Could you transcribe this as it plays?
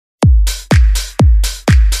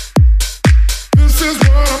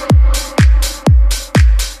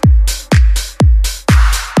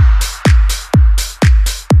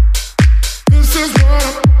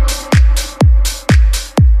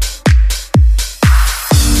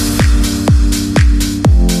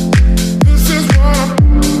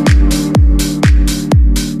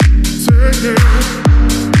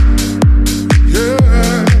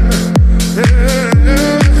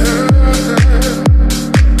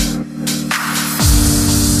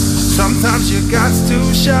Sometimes you got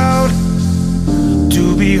to shout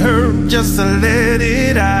to be heard, just to let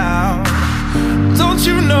it out. Don't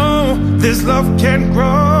you know this love can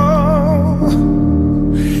grow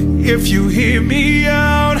if you hear me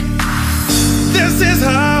out? This is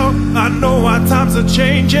how I know our times are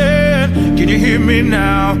changing. Can you hear me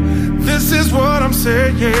now? This is what I'm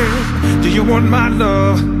saying. Do you want my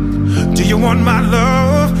love? Do you want my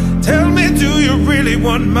love? Tell me, do you really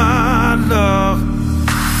want my love?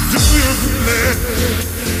 Do you really?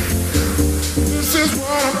 This is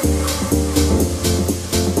what I'm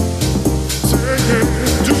saying.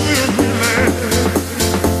 Do you really?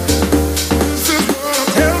 This is what I'm.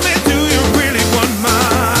 Tell me, do you really want my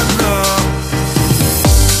love?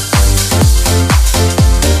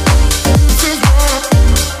 This is what I'm.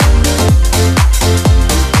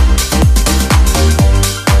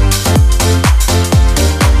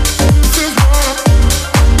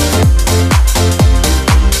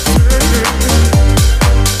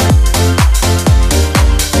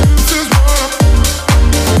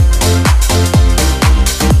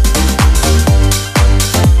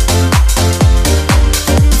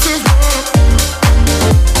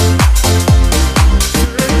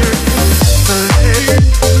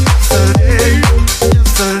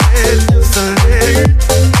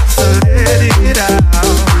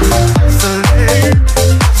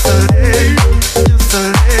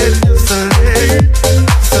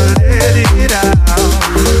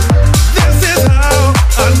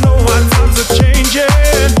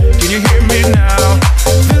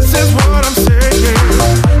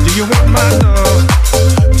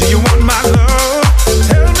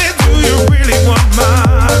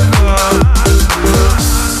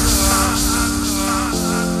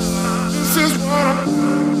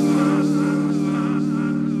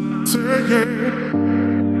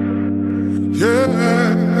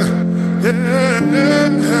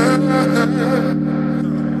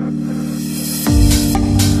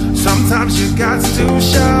 Sometimes you got to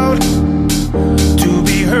shout to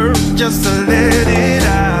be heard, just to let it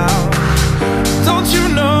out. Don't you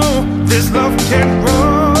know this love can grow